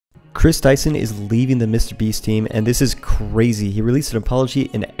Chris Tyson is leaving the MrBeast team, and this is crazy. He released an apology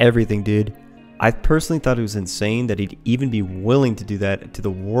and everything, dude. I personally thought it was insane that he'd even be willing to do that to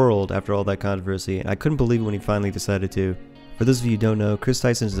the world after all that controversy, and I couldn't believe it when he finally decided to. For those of you who don't know, Chris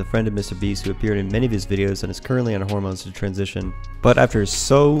Tyson is a friend of MrBeast who appeared in many of his videos and is currently on hormones to transition. But after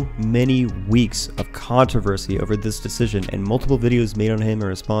so many weeks of controversy over this decision and multiple videos made on him in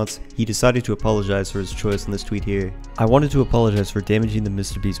response, he decided to apologize for his choice in this tweet here. I wanted to apologize for damaging the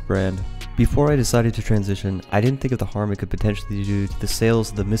MrBeast brand. Before I decided to transition, I didn't think of the harm it could potentially do to the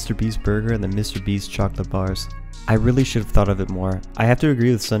sales of the MrBeast burger and the MrBeast chocolate bars. I really should have thought of it more. I have to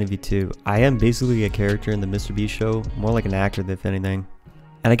agree with Sunny V2. I am basically a character in the MrBeast show, more like an actor if anything.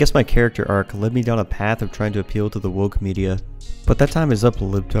 And I guess my character arc led me down a path of trying to appeal to the woke media. But that time is up,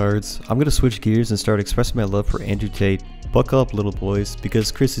 libtards. I'm gonna switch gears and start expressing my love for Andrew Tate. Buckle up, little boys,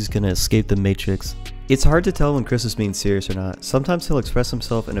 because Chris is gonna escape the Matrix. It's hard to tell when Chris is being serious or not. Sometimes he'll express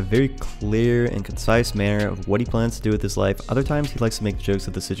himself in a very clear and concise manner of what he plans to do with his life. Other times he likes to make jokes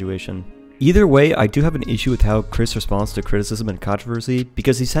of the situation. Either way, I do have an issue with how Chris responds to criticism and controversy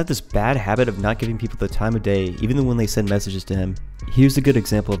because he's had this bad habit of not giving people the time of day, even when they send messages to him. Here's a good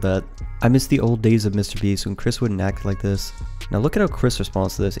example of that. I miss the old days of MrBeast when Chris wouldn't act like this. Now look at how Chris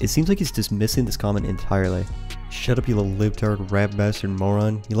responds to this. It seems like he's dismissing this comment entirely. Shut up, you little libtard rap bastard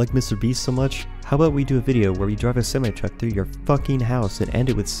moron. You like MrBeast so much? How about we do a video where we drive a semi-truck through your fucking house and end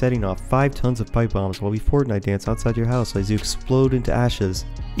it with setting off 5 tons of pipe bombs while we Fortnite dance outside your house as you explode into ashes.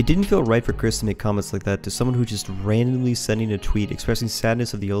 It didn't feel right for Chris to make comments like that to someone who just randomly sending a tweet expressing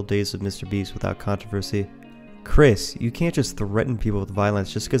sadness of the old days of MrBeast without controversy. Chris, you can't just threaten people with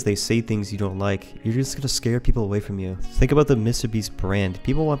violence just because they say things you don't like. You're just gonna scare people away from you. Think about the MrBeast brand.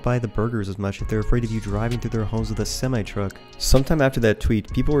 People won't buy the burgers as much if they're afraid of you driving through their homes with a semi-truck. Sometime after that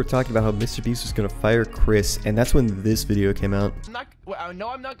tweet, people were talking about how MrBeast was gonna fire Chris, and that's when this video came out. I know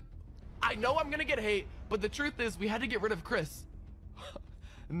I'm gonna get hate, but the truth is we had to get rid of Chris.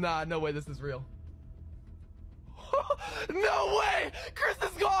 Nah, no way this is real. No way! Chris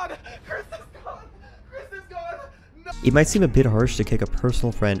is gone! Chris is gone! Chris is gone! No. It might seem a bit harsh to kick a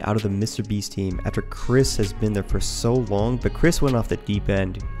personal friend out of the MrBeast team after Chris has been there for so long, but Chris went off the deep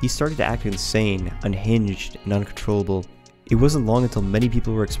end. He started to act insane, unhinged, and uncontrollable. It wasn't long until many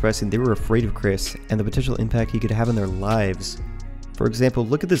people were expressing they were afraid of Chris and the potential impact he could have on their lives. For example,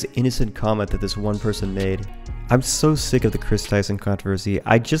 look at this innocent comment that this one person made. I'm so sick of the Chris Tyson controversy.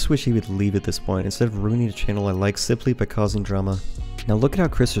 I just wish he would leave at this point instead of ruining a channel I like simply by causing drama. Now look at how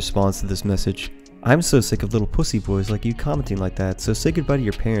Chris responds to this message. I'm so sick of little pussy boys like you commenting like that, so say goodbye to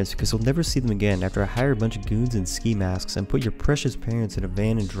your parents because you'll never see them again after I hire a bunch of goons in ski masks and put your precious parents in a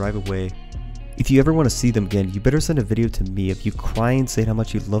van and drive away. If you ever want to see them again, you better send a video to me of you crying saying how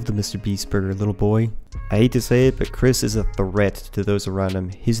much you love the MrBeast burger, little boy. I hate to say it, but Chris is a threat to those around him.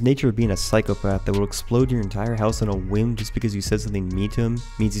 His nature of being a psychopath that will explode your entire house on a whim just because you said something mean to him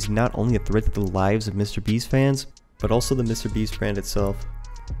means he's not only a threat to the lives of MrBeast fans, but also the MrBeast brand itself.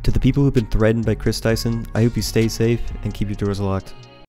 To the people who've been threatened by Chris Tyson, I hope you stay safe and keep your doors locked.